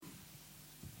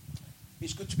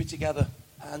It's good to be together,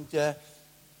 and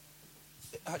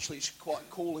actually it's quite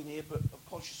cool in here, but I'm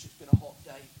conscious it's been a hot day,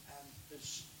 and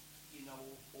as you know,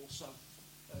 also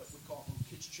we've got on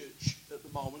kids' church at the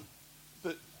moment,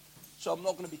 but so I'm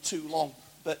not going to be too long,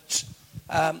 but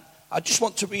I just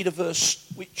want to read a verse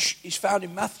which is found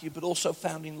in Matthew, but also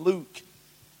found in Luke,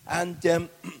 and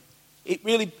it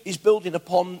really is building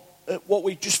upon what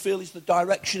we just feel is the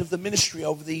direction of the ministry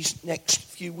over these next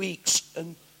few weeks,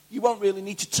 and you won't really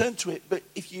need to turn to it, but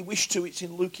if you wish to, it's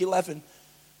in Luke 11,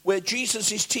 where Jesus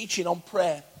is teaching on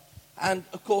prayer. And,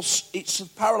 of course, it's a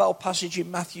parallel passage in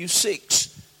Matthew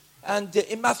 6. And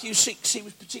in Matthew 6, he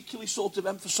was particularly sort of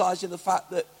emphasizing the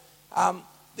fact that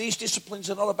these disciplines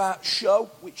are not about show,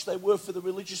 which they were for the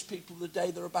religious people of the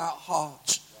day. They're about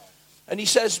heart. And he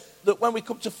says that when we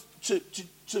come to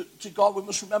God, we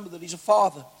must remember that he's a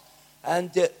father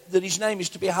and that his name is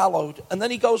to be hallowed. And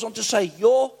then he goes on to say,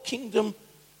 your kingdom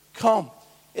come.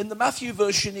 In the Matthew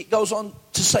version, it goes on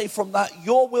to say from that,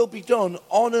 your will be done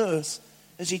on earth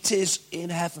as it is in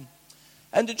heaven.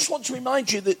 And I just want to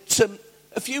remind you that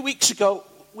a few weeks ago,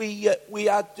 we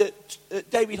had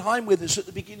David Hine with us at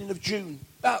the beginning of June,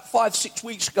 about 5-6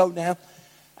 weeks ago now.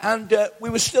 And we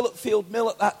were still at Field Mill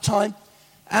at that time.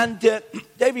 And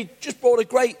David just brought a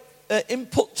great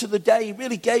input to the day. He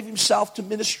really gave himself to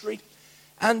ministry.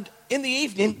 And in the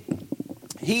evening,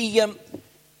 he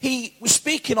was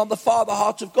speaking on the Father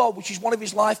Heart of God, which is one of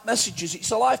his life messages. It's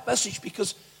a life message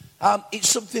because it's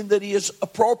something that he has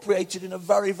appropriated in a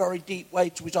very, very deep way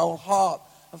to his own heart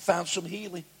and found some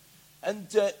healing. And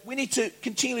we need to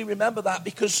continually remember that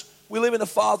because we live in a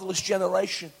fatherless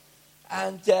generation.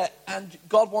 And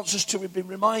God wants us to be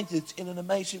reminded in an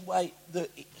amazing way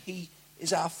that he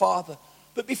is our Father.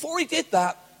 But before he did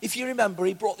that, if you remember,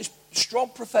 he brought this strong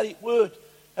prophetic word.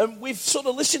 And we've sort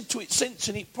of listened to it since,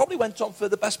 and it probably went on for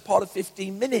the best part of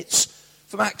 15 minutes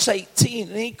from Acts 18.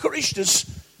 And he encouraged us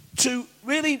to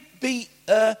really be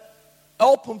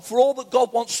open for all that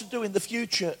God wants to do in the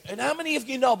future. And how many of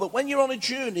you know that when you're on a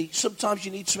journey, sometimes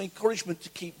you need some encouragement to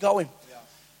keep going?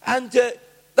 Yeah. And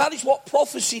that is what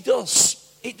prophecy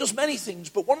does. It does many things,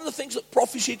 but one of the things that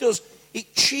prophecy does,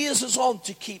 it cheers us on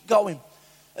to keep going.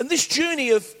 And this journey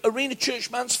of Arena Church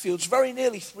Mansfield is very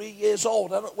nearly 3 years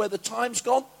old. I don't know where the time's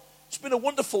gone. It's been a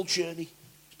wonderful journey.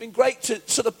 It's been great to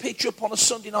sort of pitch up on a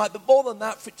Sunday night, but more than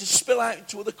that, for it to spill out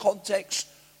into other contexts,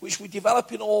 which we're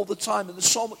developing all the time, and there's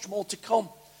so much more to come.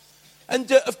 And,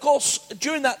 of course,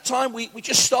 during that time, we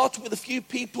just started with a few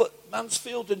people at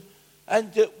Mansfield,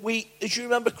 and we, as you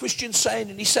remember Christian saying,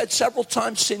 and he said several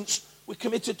times since, we're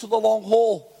committed to the long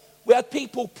haul. We had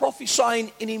people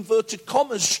prophesying in inverted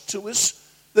commas to us,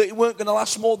 that it weren't going to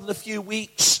last more than a few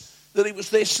weeks, that it was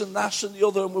this and that and the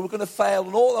other, and we were going to fail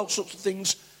and all those sorts of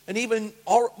things, and even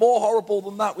more horrible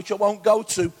than that, which I won't go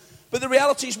to. But the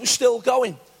reality is we're still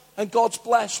going, and God's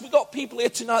blessed. We've got people here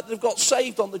tonight that have got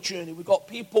saved on the journey. We've got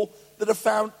people that have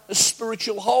found a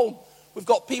spiritual home. We've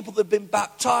got people that have been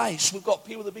baptized. We've got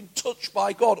people that have been touched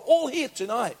by God. All here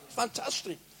tonight.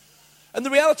 Fantastic. And the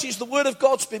reality is the word of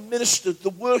God's been ministered. The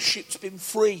worship's been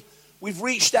free. We've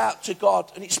reached out to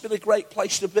God, and it's been a great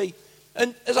place to be.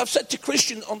 And as I've said to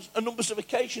Christian on a number of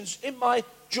occasions, in my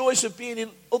joys of being in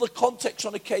other contexts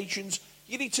on occasions,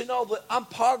 you need to know that I'm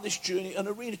part of this journey, and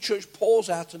Arena Church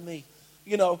pours out of me,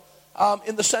 you know,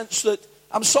 in the sense that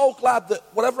I'm so glad that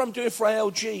whatever I'm doing for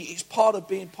ALG is part of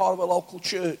being part of a local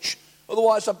church.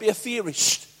 Otherwise, I'd be a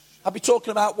theorist. I'd be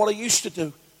talking about what I used to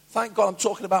do. Thank God I'm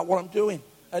talking about what I'm doing,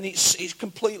 and it's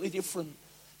completely different.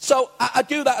 So I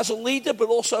do that as a leader, but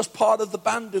also as part of the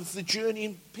band of the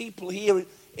journeying people here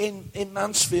in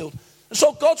Mansfield. And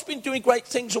so God's been doing great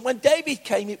things. And when David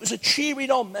came, it was a cheering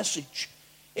on message.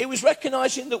 It was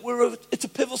recognizing that we're at a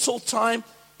pivotal time.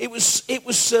 It was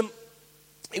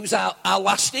our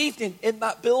last evening in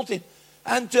that building.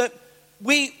 And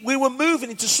we were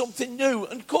moving into something new.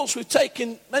 And of course, we've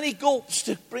taken many gulps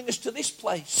to bring us to this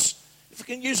place. If I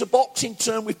can use a boxing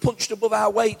term, we've punched above our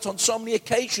weight on so many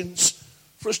occasions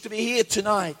for us to be here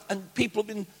tonight. And people have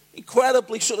been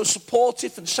incredibly sort of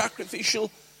supportive and sacrificial.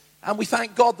 And we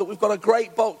thank God that we've got a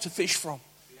great boat to fish from.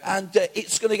 And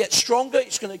it's going to get stronger,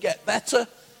 it's going to get better,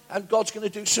 and God's going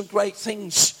to do some great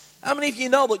things. How many of you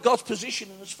know that God's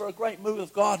positioning us for a great move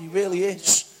of God? He really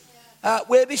is.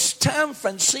 Where this town,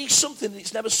 friends, sees something that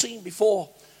it's never seen before.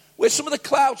 Where some of the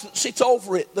clouds that sit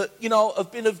over it that, you know,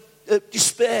 have been of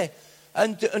despair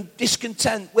and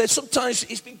discontent, where sometimes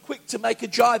he's been quick to make a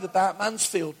jibe about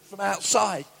Mansfield from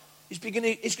outside, is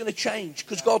going to change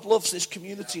because God loves this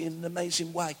community in an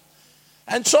amazing way.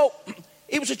 And so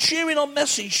it was a cheering on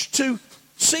message to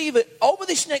see that over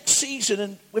this next season,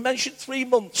 and we mentioned 3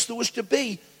 months, there was to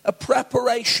be a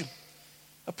preparation.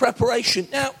 A preparation.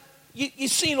 Now,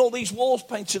 you've seen all these walls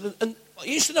painted. And I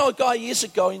used to know a guy years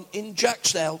ago in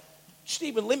Jacksdale.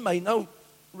 Stephen Lynn may know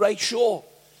Ray Shaw,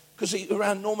 because he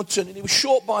around Normanton. And he was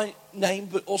short by name,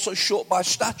 but also short by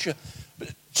stature.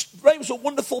 But Ray was a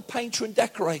wonderful painter and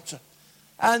decorator.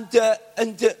 And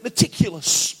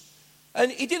meticulous.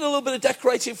 And he did a little bit of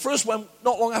decorating for us when,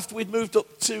 not long after we'd moved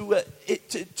up to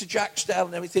Jacksdale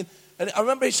and everything. And I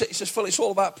remember he says, Phil, it's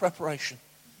all about preparation.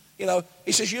 You know,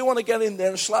 he says, you want to get in there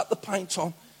and slap the paint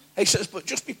on. He says, but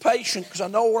just be patient because I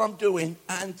know what I'm doing.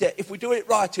 And if we do it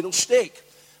right, it'll stick.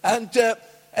 And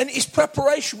his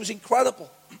preparation was incredible.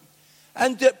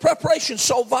 And preparation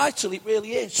so vital, it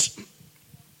really is.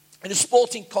 In a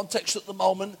sporting context at the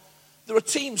moment, there are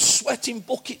teams sweating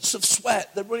buckets of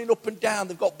sweat. They're running up and down.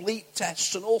 They've got bleep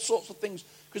tests and all sorts of things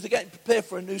because they're getting prepared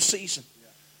for a new season.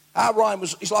 Our Ryan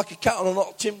he's like a cat on a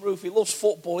tin roof. He loves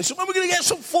football. He said, when are we going to get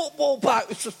some football back?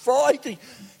 It's a Friday.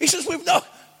 He says, I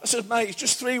said, mate, it's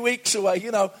just 3 weeks away,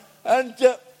 you know. And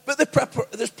but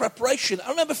there's preparation. I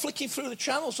remember flicking through the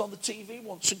channels on the TV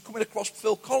once and coming across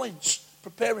Phil Collins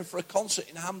preparing for a concert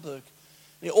in Hamburg.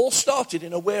 And it all started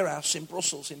in a warehouse in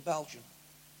Brussels in Belgium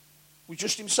with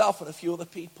just himself and a few other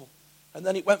people. And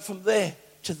then it went from there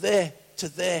to there to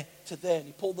there to there. And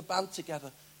he pulled the band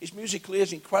together. His musical ear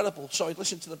is incredible. So he'd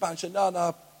listen to the band and say, no,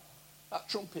 that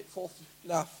trumpet, fourth,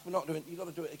 we're not doing it. You've got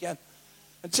to do it again.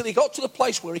 Until he got to the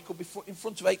place where he could be in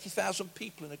front of 80,000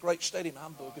 people in a great stadium in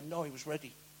Hamburg and know he was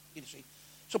ready. You see.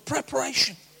 So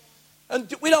preparation.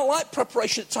 And we don't like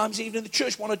preparation at times, even in the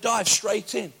church, want to dive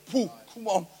straight in. Whew, come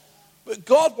on. But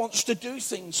God wants to do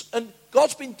things. And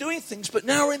God's been doing things, but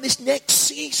now we're in this next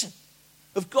season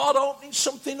of God opening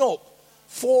something up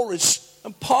for us.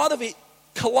 And part of it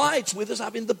collides with us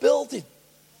having the building.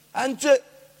 And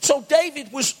so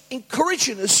David was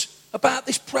encouraging us about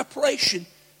this preparation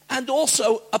and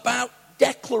also about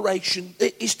declaration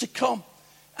that is to come.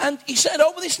 And he said,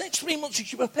 over this next 3 months, you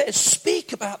should prepare,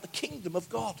 speak about the kingdom of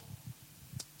God.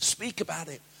 Speak about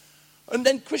it. And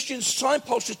then Christians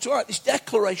signposted to this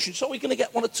declaration. So we're going to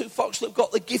get one or two folks that have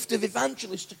got the gift of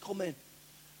evangelists to come in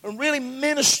and really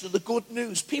minister the good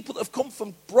news. People that have come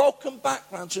from broken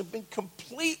backgrounds and have been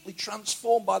completely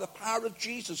transformed by the power of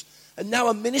Jesus and now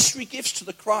are ministry gifts to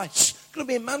the Christ. It's going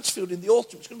to be in Mansfield in the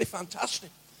autumn. It's going to be fantastic.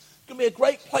 It's going to be a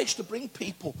great place to bring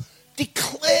people,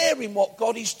 declaring what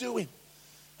God is doing.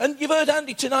 And you've heard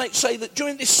Andy tonight say that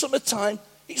during this summertime,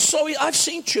 I've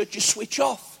seen churches switch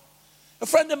off. A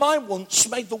friend of mine once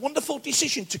made the wonderful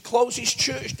decision to close his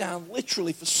church down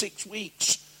literally for 6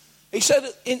 weeks. He said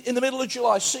in the middle of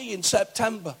July, see you in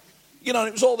September. You know, and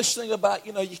it was all this thing about,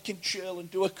 you know, you can chill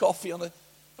and do a coffee on it.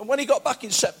 And when he got back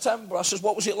in September, I says,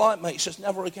 what was it like, mate? He says,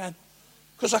 never again.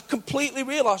 Because I completely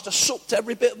realised I sucked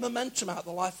every bit of momentum out of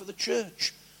the life of the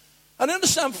church. And I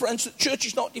understand, friends, that church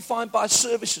is not defined by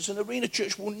services. An arena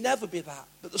church will never be that.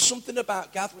 But there's something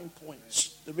about gathering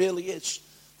points. There really is.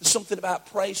 There's something about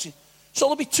praising. So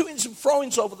there'll be to-ins and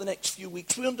fro-ins over the next few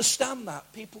weeks. We understand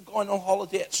that. People going on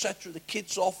holiday, etc., the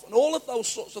kids off, and all of those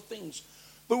sorts of things.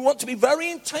 But we want to be very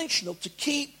intentional to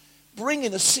keep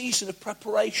bringing a season of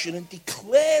preparation and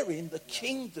declaring the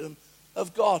kingdom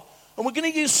of God. And we're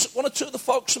going to use one or two of the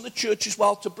folks from the church as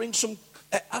well to bring some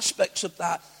aspects of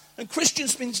that. And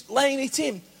Christian's been laying it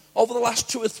in over the last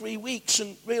 2 or 3 weeks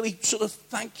and really sort of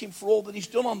thank him for all that he's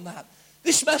done on that.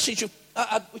 This message,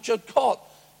 which I'd caught,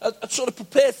 I'd sort of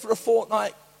prepared for a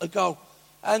fortnight ago.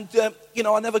 And,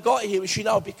 I never got here, as you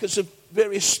know, because of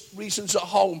various reasons at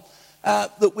home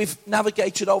that we've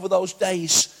navigated over those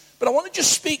days. But I want to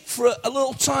just speak for a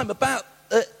little time about,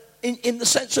 in the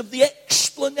sense of the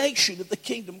explanation of the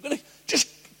kingdom. I'm going to just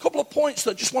a couple of points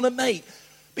that I just want to make.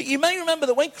 But you may remember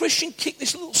that when Christian kicked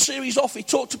this little series off, he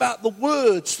talked about the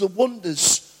words, the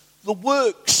wonders, the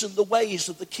works and the ways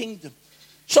of the kingdom.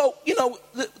 So,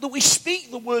 that we speak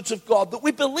the words of God, that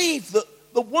we believe that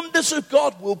the wonders of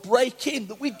God will break in,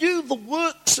 that we do the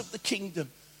works of the kingdom.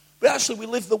 But actually we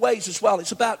live the ways as well.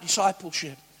 It's about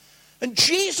discipleship. And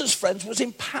Jesus, friends, was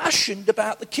impassioned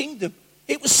about the kingdom.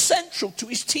 It was central to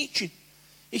his teaching.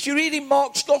 If you read in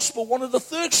Mark's gospel, one of the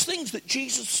first things that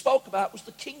Jesus spoke about was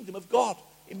the kingdom of God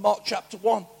in Mark chapter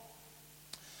 1.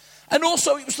 And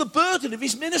also it was the burden of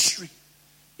his ministry.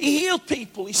 He healed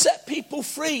people. He set people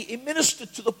free. He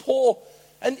ministered to the poor.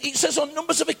 And it says on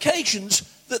numbers of occasions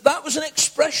that was an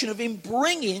expression of him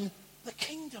bringing the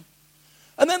kingdom.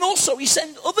 And then also he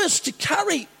sent others to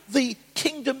carry the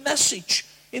kingdom message.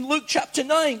 In Luke chapter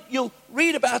 9, you'll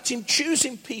read about him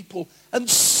choosing people and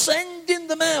sending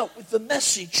them out with the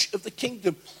message of the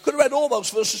kingdom. Could have read all those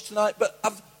verses tonight, but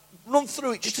I've run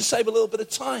through it just to save a little bit of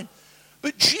time.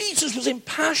 But Jesus was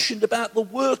impassioned about the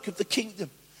work of the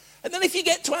kingdom. And then if you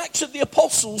get to Acts of the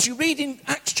Apostles, you read in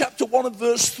Acts chapter 1 and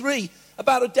verse 3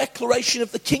 about a declaration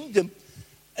of the kingdom.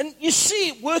 And you see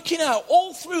it working out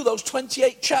all through those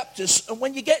 28 chapters. And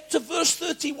when you get to verse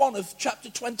 31 of chapter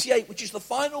 28, which is the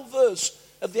final verse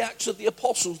of the Acts of the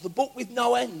Apostles, the book with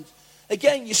no end,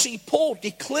 again you see Paul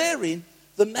declaring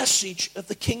the message of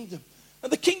the kingdom.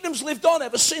 And the kingdom's lived on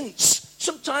ever since.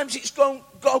 Sometimes it's gone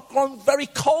very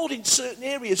cold in certain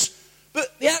areas.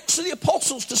 But the Acts of the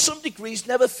Apostles, to some degrees,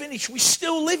 never finished. We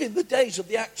still live in the days of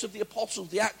the Acts of the Apostles,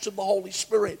 the Acts of the Holy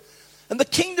Spirit. And the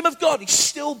kingdom of God is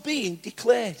still being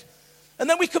declared. And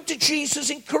then we come to Jesus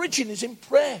encouraging us in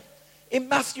prayer. In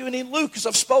Matthew and in Luke, as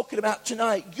I've spoken about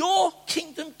tonight. Your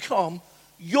kingdom come,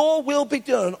 your will be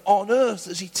done on earth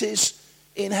as it is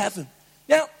in heaven.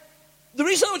 Now, the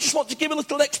reason I just want to give a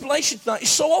little explanation tonight is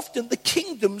so often the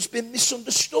kingdom's been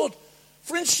misunderstood.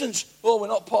 For instance, we're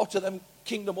not part of them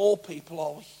kingdom all people,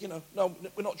 are we? No,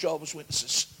 we're not Jehovah's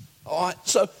Witnesses. All right.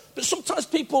 But sometimes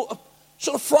people are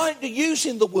sort of frightened of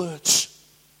using the words.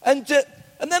 And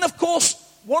then, of course,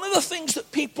 one of the things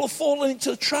that people have fallen into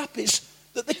the trap is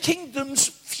that the kingdom's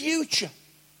future.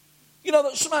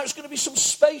 That somehow it's going to be some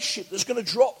spaceship that's going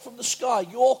to drop from the sky.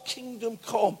 Your kingdom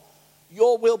come,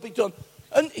 your will be done.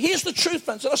 And here's the truth,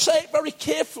 friends, and I say it very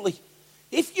carefully.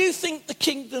 If you think the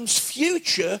kingdom's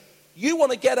future, you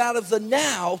want to get out of the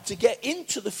now to get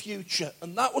into the future.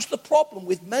 And that was the problem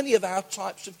with many of our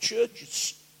types of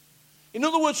churches. In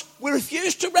other words, we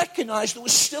refused to recognize there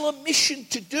was still a mission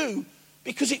to do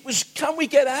because it was, can we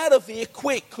get out of here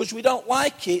quick because we don't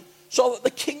like it so that the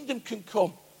kingdom can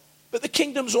come? But the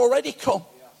kingdom's already come.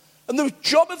 And the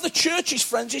job of the churches,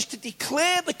 friends, is to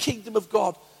declare the kingdom of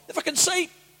God. If I can say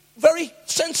very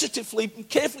sensitively and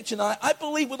carefully tonight, I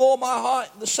believe with all my heart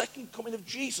in the second coming of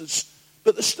Jesus,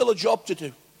 but there's still a job to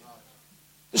do.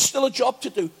 There's still a job to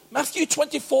do. Matthew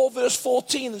 24 verse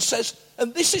 14 says,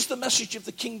 and this is the message of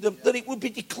the kingdom, that it will be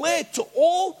declared to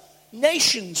all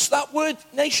nations. That word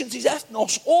nations is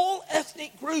ethnos, all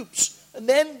ethnic groups, and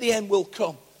then the end will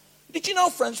come. Did you know,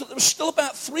 friends, that there are still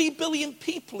about 3 billion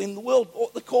people in the world,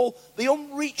 what they call the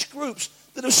unreached groups,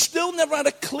 that have still never had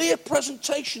a clear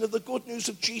presentation of the good news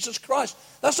of Jesus Christ?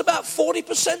 That's about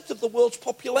 40% of the world's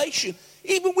population.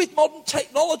 Even with modern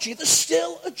technology, there's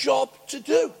still a job to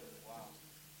do.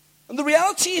 And the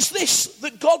reality is this,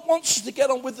 that God wants us to get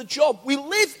on with the job. We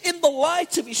live in the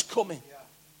light of his coming.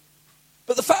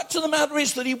 But the fact of the matter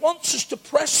is that he wants us to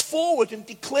press forward and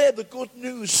declare the good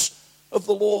news of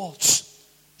the Lord.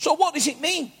 So what does it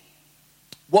mean?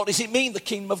 What does it mean, the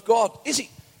kingdom of God?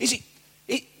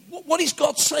 What is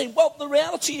God saying? Well, the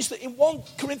reality is that in 1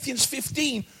 Corinthians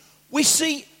 15, we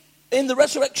see in the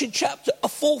resurrection chapter a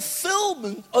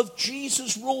fulfillment of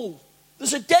Jesus' rule.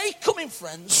 There's a day coming,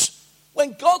 friends,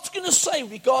 when God's going to say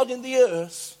regarding the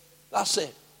earth, that's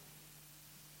it.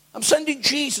 I'm sending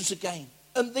Jesus again.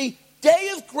 And the day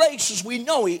of grace as we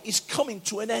know it is coming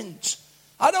to an end.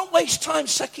 I don't waste time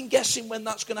second guessing when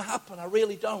that's going to happen. I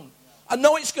really don't. I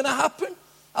know it's going to happen.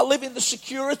 I live in the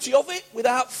security of it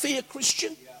without fear,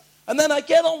 Christian. And then I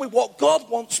get on with what God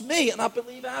wants me and I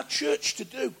believe our church to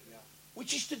do,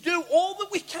 which is to do all that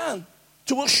we can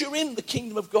to usher in the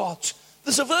kingdom of God.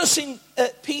 There's a verse in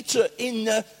Peter in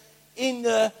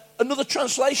another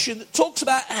translation that talks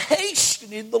about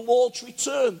hastening the Lord's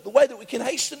return. The way that we can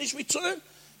hasten his return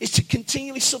is to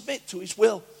continually submit to his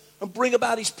will and bring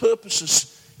about his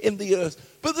purposes in the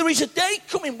earth. But there is a day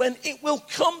coming when it will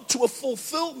come to a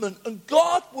fulfillment and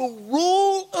God will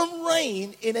rule and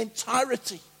reign in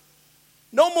entirety.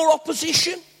 No more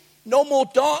opposition, no more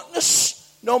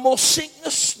darkness, no more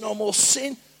sickness, no more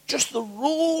sin, just the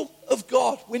rule of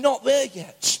God. We're not there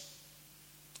yet.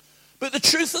 But the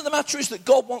truth of the matter is that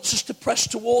God wants us to press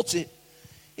towards it.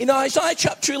 In Isaiah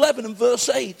chapter 11 and verse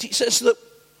 8, it says that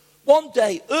one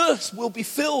day earth will be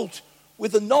filled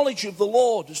with the knowledge of the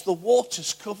Lord as the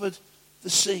waters covered the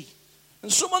sea.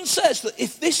 And someone says that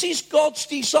if this is God's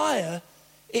desire,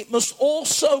 it must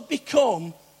also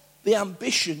become the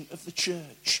ambition of the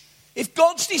church. If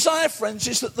God's desire, friends,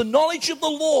 is that the knowledge of the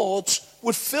Lord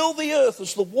would fill the earth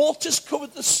as the waters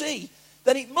covered the sea,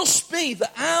 then it must be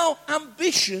that our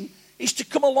ambition is to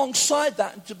come alongside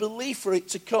that and to believe for it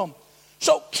to come.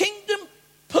 So kingdom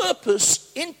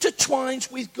purpose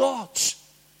intertwines with God's.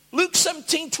 Luke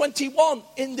 17:21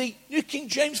 in the New King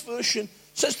James Version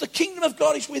says the kingdom of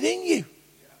God is within you.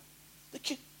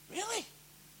 Really?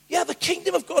 Yeah, the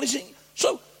kingdom of God is in you.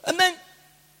 So, and then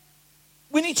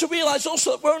we need to realize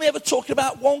also that we're only ever talking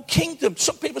about one kingdom.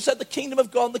 Some people said the kingdom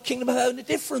of God and the kingdom of heaven are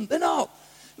different. They're not.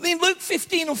 In Luke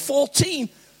 15 and 14,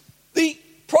 the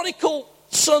prodigal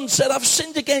son said, I've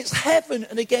sinned against heaven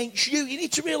and against you. You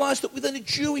need to realize that within a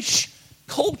Jewish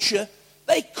culture,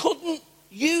 They couldn't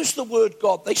use the word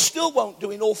God. They still won't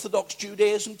do in Orthodox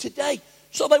Judaism today.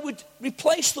 So they would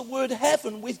replace the word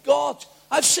heaven with God.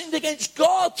 I've sinned against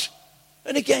God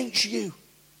and against you.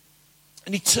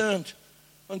 And he turned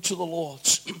unto the Lord.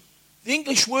 The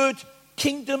English word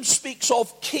kingdom speaks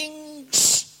of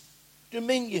king's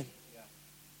dominion.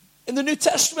 In the New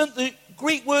Testament, the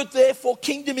Greek word there for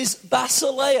kingdom is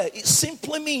basileia. It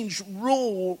simply means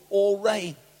rule or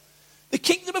reign. The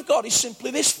kingdom of God is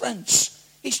simply this, friends.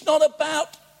 It's not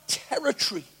about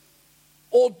territory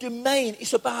or domain.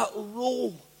 It's about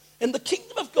rule. And the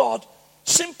kingdom of God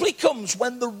simply comes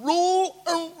when the rule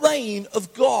and reign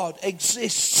of God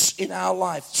exists in our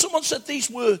life. Someone said these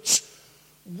words: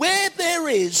 where there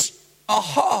is a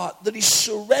heart that is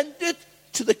surrendered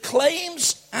to the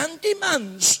claims and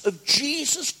demands of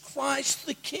Jesus Christ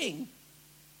the King,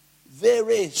 there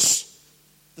is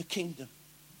the kingdom.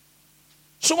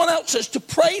 Someone else says to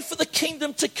pray for the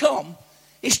kingdom to come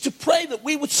is to pray that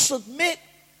we would submit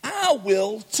our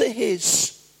will to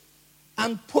his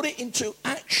and put it into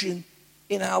action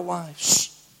in our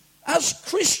lives. As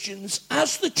Christians,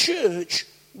 as the church,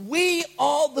 we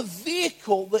are the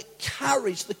vehicle that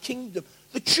carries the kingdom.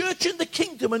 The church and the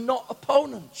kingdom are not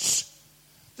opponents.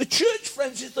 The church,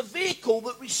 friends, is the vehicle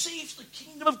that receives the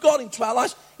kingdom of God into our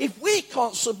lives. If we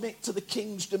can't submit to the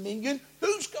king's dominion,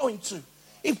 who's going to?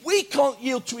 If we can't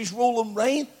yield to his rule and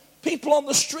reign, people on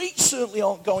the street certainly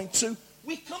aren't going to.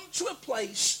 We come to a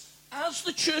place as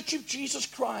the church of Jesus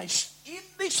Christ in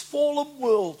this fallen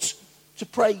world to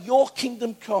pray, your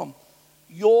kingdom come,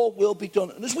 your will be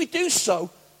done. And as we do so,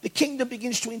 the kingdom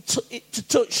begins to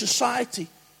touch society,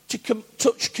 to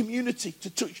touch community,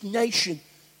 to touch nation,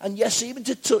 and yes, even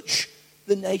to touch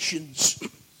the nations.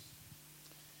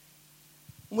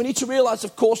 And we need to realize,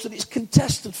 of course, that it's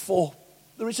contested for.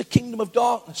 There is a kingdom of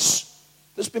darkness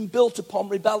that's been built upon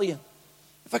rebellion.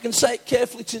 If I can say it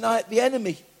carefully tonight, the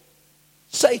enemy,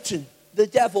 Satan, the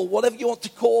devil, whatever you want to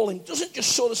call him, doesn't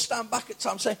just sort of stand back at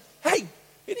times and say, hey,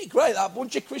 isn't it great that a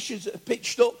bunch of Christians that have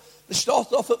pitched up, they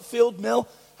started off at Field Mill,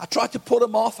 I tried to put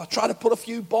them off, I tried to put a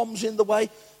few bombs in the way,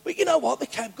 but you know what, they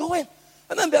kept going.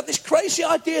 And then they had this crazy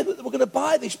idea that they were going to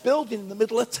buy this building in the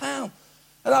middle of town.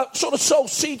 And I sort of sold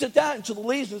seeds down to the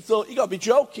leaders and thought, you got to be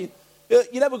joking, you're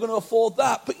never going to afford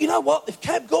that. But you know what, they've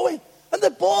kept going, and they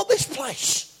bought this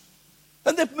place,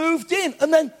 and they've moved in.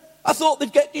 And then I thought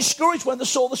they'd get discouraged when they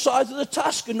saw the size of the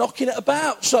task and knocking it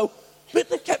about. But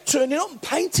they kept turning up and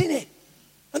painting it.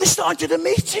 And they started the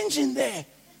meetings in there.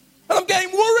 And I'm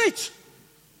getting worried.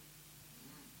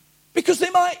 Because they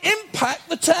might impact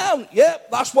the town. Yeah,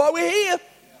 that's why we're here.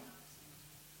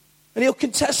 And he'll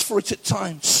contest for it at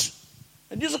times.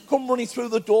 And he doesn't come running through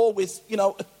the door with,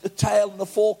 a tail and a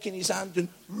fork in his hand and...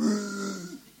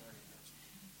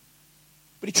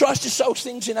 But he tries to sow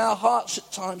things in our hearts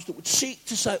at times that would seek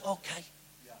to say, okay,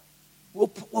 we'll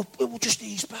just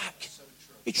ease back.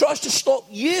 He tries to stop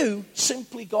you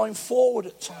simply going forward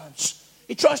at times.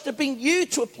 He tries to bring you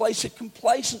to a place of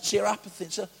complacency or apathy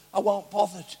and say, I won't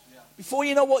bother. Before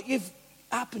you know what you've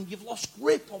lost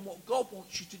grip on what God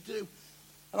wants you to do.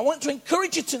 And I want to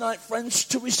encourage you tonight, friends,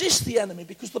 to resist the enemy,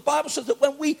 because the Bible says that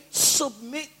when we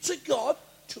submit to God,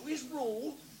 to his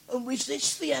rule, and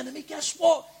resist the enemy, guess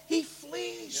what? He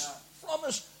flees from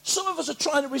us. Some of us are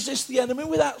trying to resist the enemy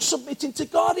without submitting to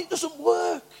God. It doesn't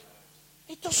work.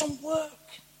 It doesn't work.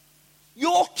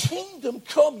 Your kingdom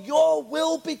come, your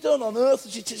will be done on earth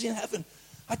as it is in heaven.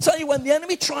 I tell you, when the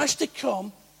enemy tries to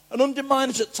come and undermine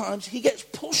us at times, he gets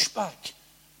pushed back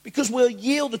because we're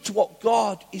yielded to what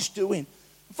God is doing.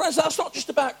 And friends, that's not just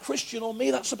about Christian or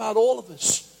me, that's about all of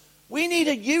us. We need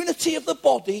a unity of the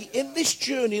body in this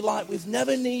journey like we've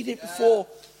never needed before.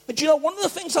 And you know, one of the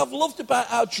things I've loved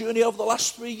about our journey over the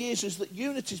last 3 years is that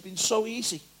unity has been so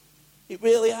easy. It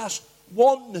really has.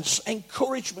 Oneness,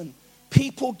 encouragement,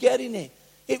 people getting it.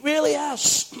 It really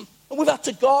has. And we've had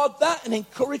to guard that and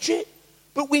encourage it.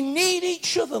 But we need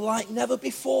each other like never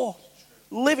before,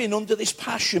 living under this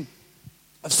passion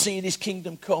of seeing his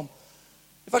kingdom come.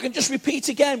 If I can just repeat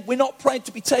again, we're not praying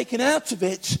to be taken out of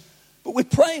it, but we're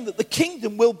praying that the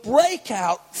kingdom will break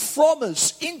out from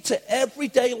us into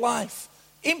everyday life,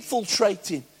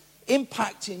 infiltrating,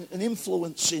 impacting, and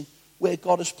influencing where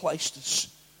God has placed us.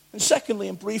 And secondly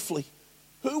and briefly,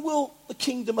 who will the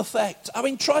kingdom affect? I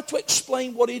mean, try to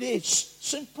explain what it is.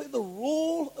 Simply the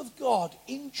rule of God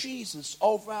in Jesus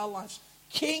over our lives.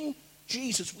 King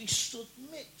Jesus, we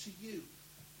submit to you.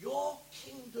 Your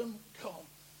kingdom come.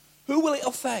 Who will it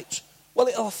affect? Well,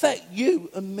 it'll affect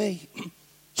you and me.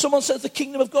 Someone says the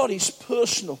kingdom of God is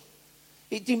personal.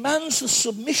 It demands the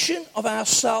submission of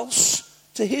ourselves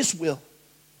to his will.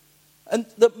 And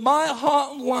that my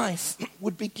heart and life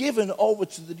would be given over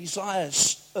to the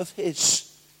desires of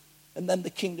his. And then the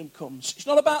kingdom comes. It's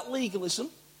not about legalism.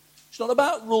 It's not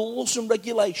about rules and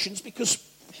regulations, because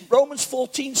Romans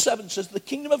 14:7 says the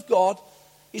kingdom of God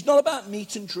is not about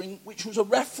meat and drink, which was a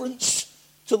reference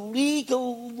to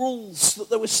legal rules that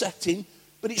they were setting,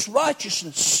 but it's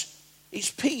righteousness, it's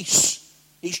peace,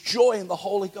 it's joy in the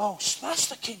Holy Ghost. That's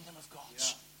the kingdom of God. Yeah.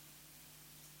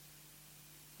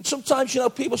 And sometimes,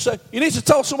 people say, you need to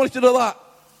tell somebody to do that.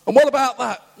 And what about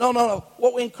that? No.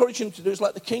 What we encourage them to do is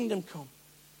let the kingdom come.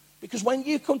 Because when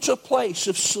you come to a place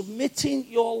of submitting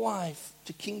your life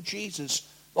to King Jesus,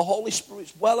 the Holy Spirit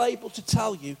is well able to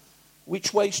tell you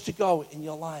which ways to go in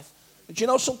your life. And do you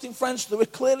know something, friends? There are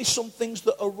clearly some things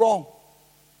that are wrong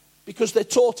because they're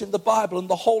taught in the Bible, and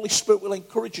the Holy Spirit will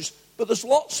encourage us. But there's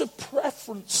lots of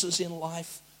preferences in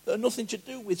life that are nothing to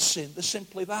do with sin. They're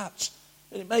simply that.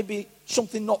 And it may be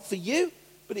something not for you,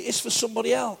 but it is for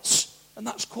somebody else. And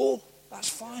that's cool. That's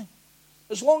fine.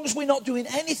 As long as we're not doing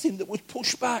anything that would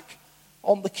push back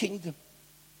on the kingdom.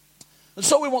 And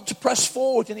so we want to press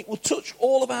forward, and it will touch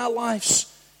all of our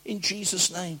lives in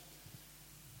Jesus' name.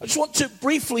 I just want to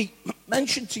briefly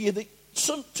mention to you that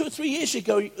 2 or 3 years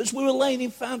ago, as we were laying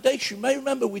in foundation, you may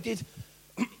remember we did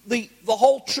the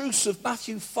whole truths of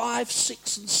Matthew 5,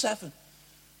 6, and 7.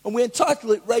 And we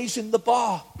entitled it Raising the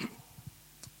Bar.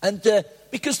 And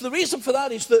because the reason for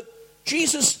that is that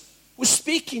Jesus was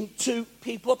speaking to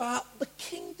people about the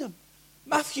kingdom.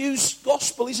 Matthew's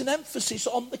gospel is an emphasis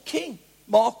on the king.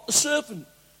 Mark, the servant.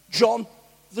 John,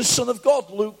 the Son of God.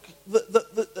 Luke,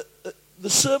 the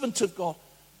servant of God.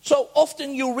 So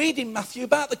often you'll read in Matthew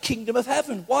about the kingdom of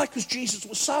heaven. Why? Because Jesus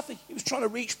was savvy. He was trying to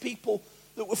reach people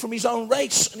that were from his own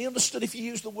race. And he understood if he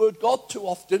used the word God too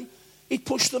often, he'd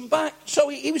push them back. So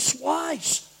he was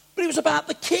wise. But it was about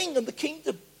the king and the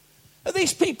kingdom. And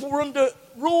these people were under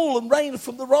rule and reign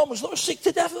from the Romans. They were sick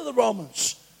to death of the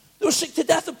Romans. They were sick to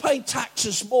death of paying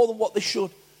taxes more than what they should.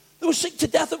 They were sick to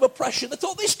death of oppression. They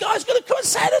thought, this guy's going to come and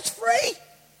set us free.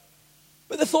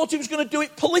 But they thought he was going to do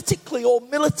it politically or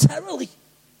militarily.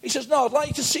 He says, no, I'd like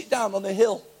you to sit down on a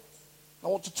hill. I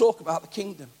want to talk about the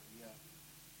kingdom. Yeah.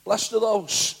 Blessed are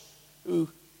those who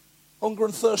hunger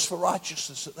and thirst for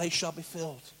righteousness, that they shall be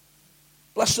filled.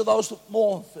 Blessed are those that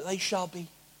mourn, for they shall be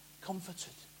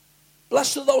comforted.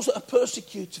 Blessed are those that are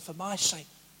persecuted for my sake.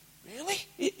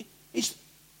 Really?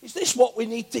 Is this what we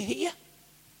need to hear?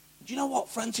 Do you know what,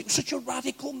 friends? It was such a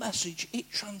radical message.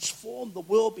 It transformed the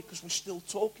world because we're still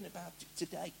talking about it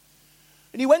today.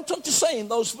 And he went on to say in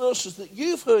those verses that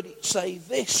you've heard it say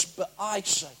this, but I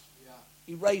say. Yeah.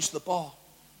 He raised the bar.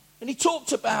 And he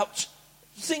talked about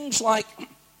things like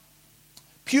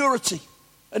purity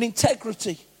and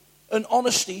integrity and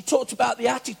honesty. He talked about the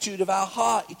attitude of our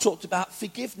heart. He talked about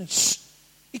forgiveness.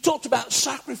 He talked about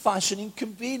sacrifice and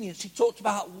inconvenience. He talked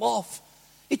about love.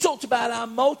 He talked about our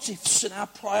motives and our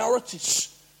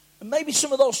priorities. And maybe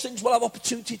some of those things we'll have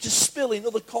opportunity to spill in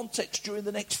other contexts during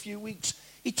the next few weeks.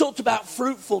 He talked about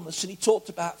fruitfulness, and he talked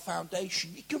about foundation.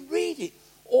 You can read it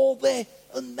all there.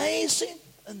 Amazing,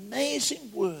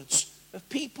 amazing words of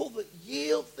people that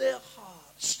yield their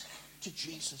hearts to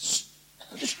Jesus.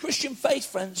 And this Christian faith,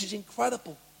 friends, is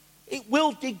incredible. It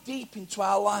will dig deep into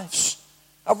our lives.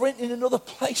 I've written in another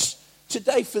place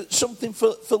today for something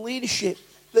for leadership,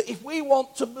 that if we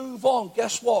want to move on,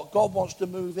 guess what? God wants to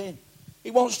move in. He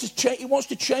wants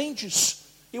to change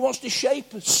us. He wants to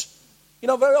shape us.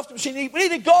 Very often we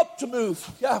need a God to move.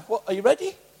 Yeah, what, are you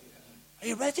ready? Are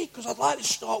you ready? Because I'd like to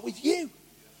start with you.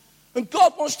 And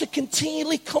God wants to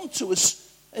continually come to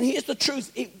us. And here's the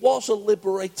truth. It was a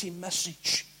liberating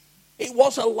message. It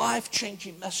was a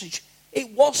life-changing message.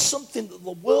 It was something that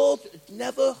the world had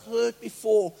never heard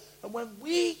before. And when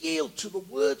we yield to the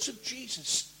words of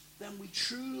Jesus, then we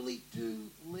truly do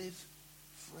live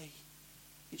free.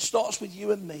 It starts with you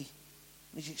and me.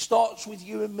 And as it starts with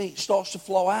you and me, it starts to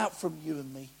flow out from you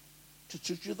and me to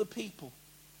touch other people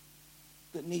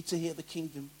that need to hear the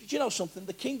kingdom. Did you know something?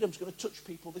 The kingdom's going to touch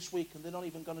people this week, and they're not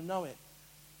even going to know it.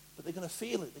 But they're going to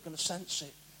feel it. They're going to sense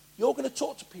it. You're going to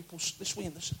talk to people this week,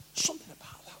 and there's something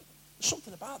about that. There's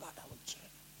something about that, Ellen Turner.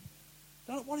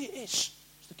 I don't know what it is.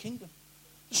 It's the kingdom.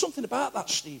 There's something about that,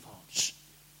 Steve Holmes.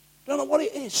 I don't know what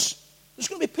it is. There's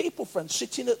going to be people, friends,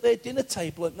 sitting at their dinner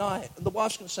table at night, and the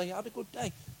wife's going to say, you had a good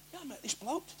day. Yeah, I met this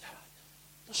bloke today.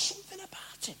 There's something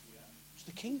about him. It's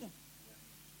the kingdom.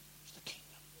 It's the kingdom.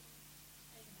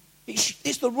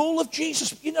 It's the rule of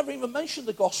Jesus. You never even mentioned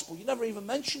the gospel. You never even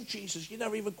mentioned Jesus. You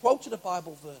never even quoted a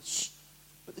Bible verse.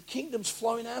 But the kingdom's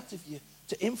flowing out of you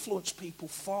to influence people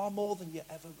far more than you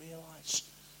ever realize.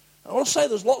 And I want to say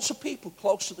there's lots of people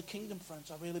close to the kingdom,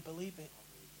 friends. I really believe it.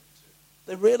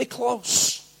 They're really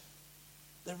close.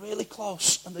 They're really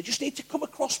close. And they just need to come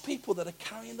across people that are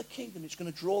carrying the kingdom. It's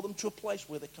going to draw them to a place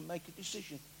where they can make a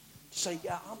decision to say,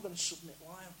 yeah, I'm going to submit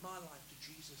my life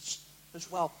to Jesus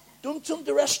as well. Don't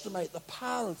underestimate the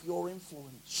power of your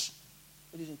influence.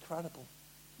 It is incredible.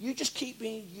 You just keep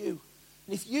being you.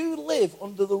 And if you live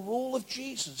under the rule of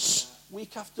Jesus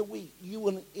week after week, you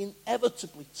will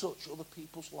inevitably touch other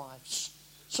people's lives.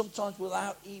 Sometimes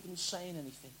without even saying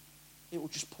anything. It will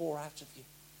just pour out of you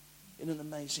in an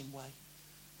amazing way.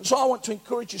 And so I want to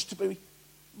encourage us to be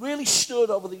really stirred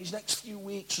over these next few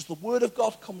weeks as the word of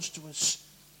God comes to us.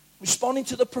 Responding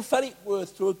to the prophetic word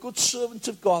through a good servant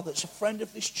of God that's a friend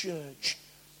of this church.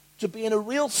 To be in a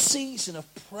real season of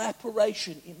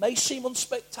preparation. It may seem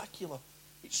unspectacular.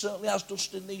 It certainly has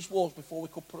dust in these walls before we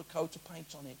could put a coat of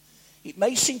paint on it. It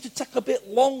may seem to take a bit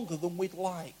longer than we'd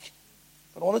like.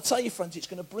 But I want to tell you, friends, it's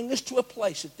going to bring us to a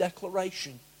place of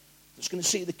declaration that's going to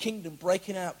see the kingdom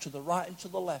breaking out to the right and to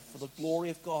the left for the glory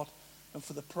of God and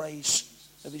for the praise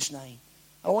of his name.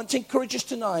 I want to encourage us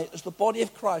tonight as the body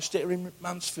of Christ here in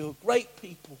Mansfield, great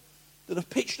people that have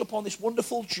pitched upon this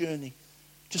wonderful journey,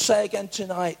 to say again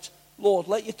tonight, Lord,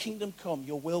 let your kingdom come,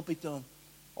 your will be done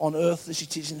on earth as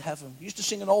it is in heaven. We used to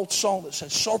sing an old song that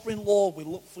says, Sovereign Lord, we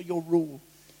look for your rule.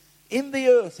 In the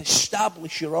earth,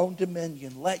 establish your own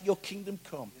dominion. Let your kingdom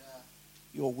come,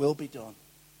 your will be done.